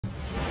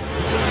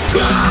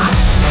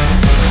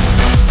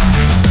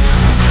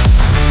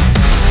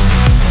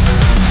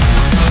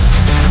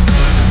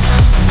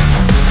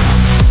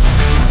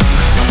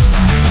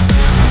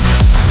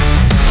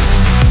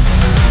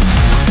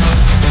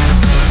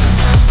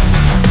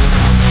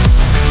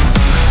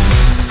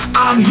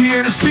I'm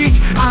here to speak,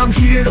 I'm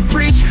here to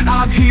preach,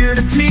 I'm here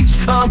to teach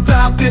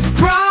about this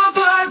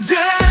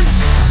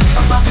providence,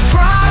 about this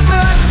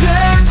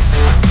providence.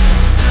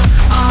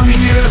 I'm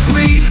here to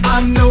plead,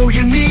 I know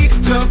you need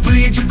to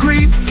bleed your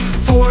grief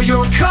for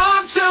your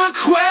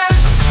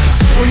consequence,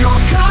 for your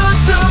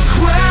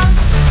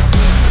consequence.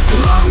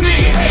 Love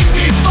me, hate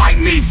me, fight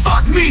me,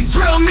 fuck me,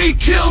 thrill me,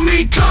 kill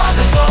me, cause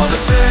it's all the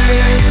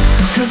same,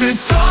 cause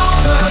it's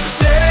all the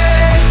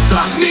same.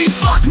 Suck me,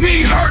 fuck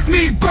me, hurt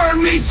me,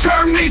 burn me,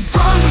 turn me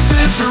from this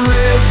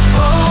misery,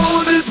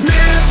 oh, this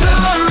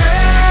misery.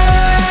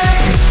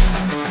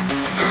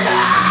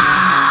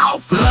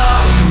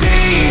 Love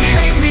me,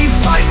 hate me,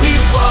 fight me,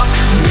 fuck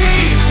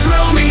me,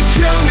 thrill me,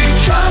 kill me,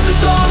 cause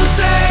it's all the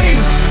same,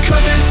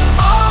 cause it's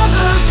all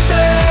the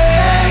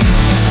same.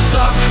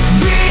 Suck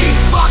me,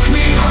 fuck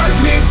me, hurt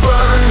me,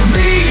 burn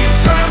me,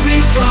 turn me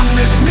from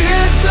this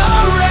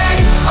misery,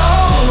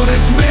 oh,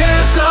 this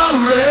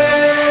misery.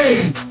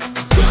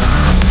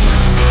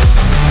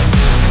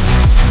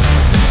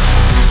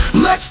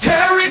 Let's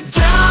tear it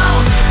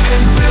down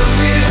and build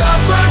it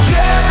up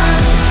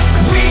again.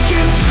 We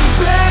can do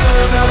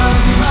better,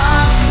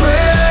 my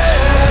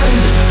friend.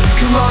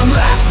 Come on,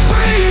 let's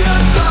free the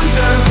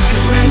thunder,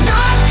 cause we're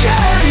not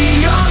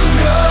getting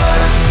younger.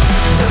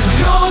 Let's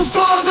go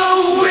for the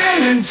win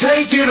and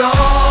take it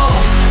all,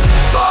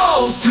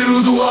 balls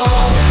to the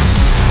wall.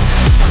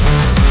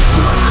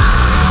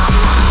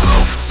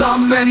 So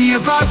many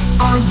of us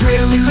aren't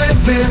really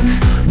living,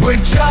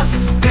 we're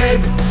just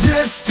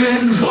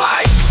existing.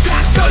 Why?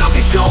 That good off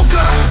your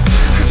shoulder,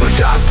 cause we're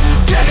just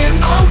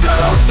getting older.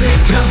 So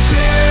sick of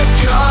seeing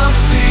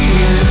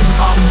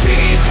all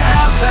these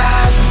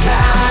half-ass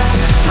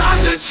tasks. It's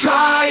time to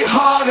try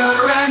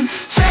harder and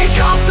take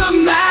off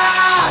the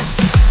mask.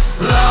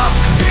 Love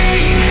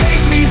me,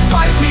 hate me,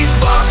 fight me,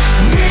 fuck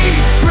me,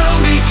 thrill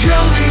me,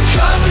 kill me,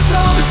 cause it's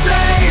all the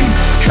same,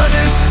 cause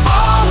it's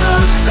all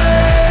the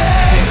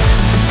same.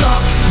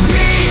 Suck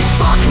me,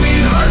 fuck me,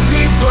 hurt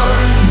me,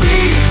 burn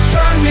me,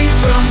 turn me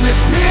from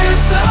this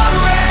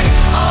misery,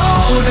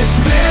 oh, this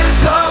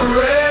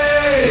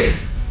misery.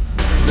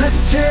 Let's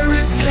tear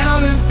it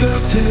down and build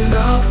it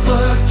up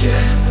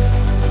again.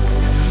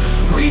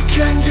 We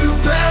can do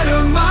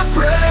better, my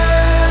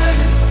friend.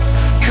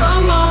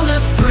 Come on,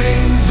 let's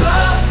bring the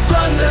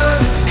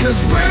thunder, cause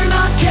we're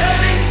not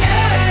getting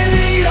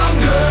any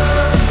younger.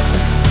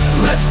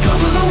 Let's go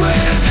for the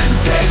win and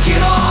take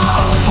it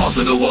all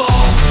to the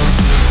wall.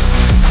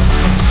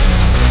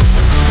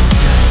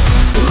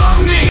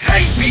 Love me,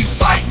 hate me,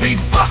 fight me,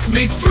 fuck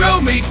me,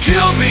 thrill me,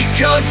 kill me,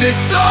 cause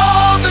it's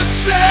all the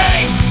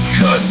same,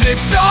 cause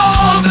it's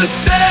all the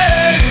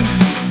same.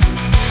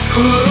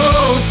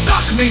 Oh,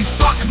 suck me,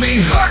 fuck me,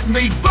 hurt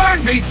me,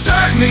 burn me,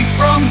 turn me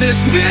from this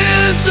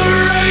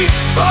misery,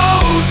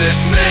 oh, this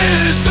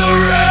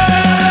misery.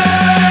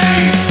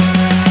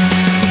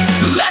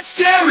 Let's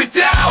tear it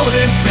down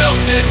and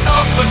build it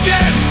up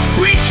again.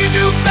 We can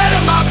do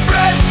better, my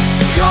friend.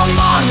 Come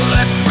on,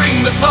 let's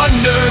bring the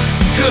thunder,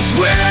 cause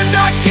we're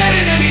not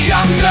getting any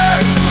younger.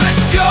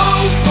 Let's go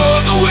for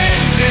the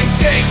win and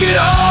take it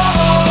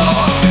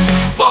all,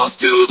 balls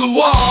to the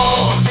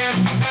wall.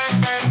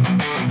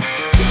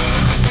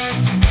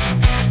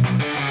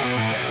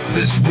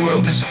 This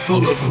world is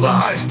full of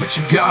lies, but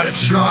you gotta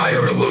try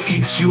or it will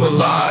eat you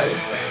alive.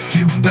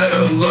 You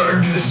better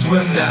learn to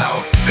swim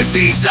now, cause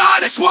these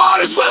Onyx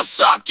Waters will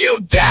suck you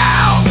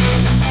down.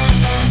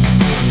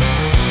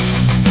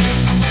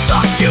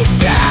 Suck you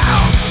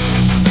down.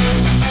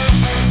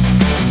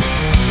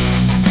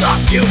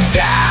 Suck you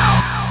down.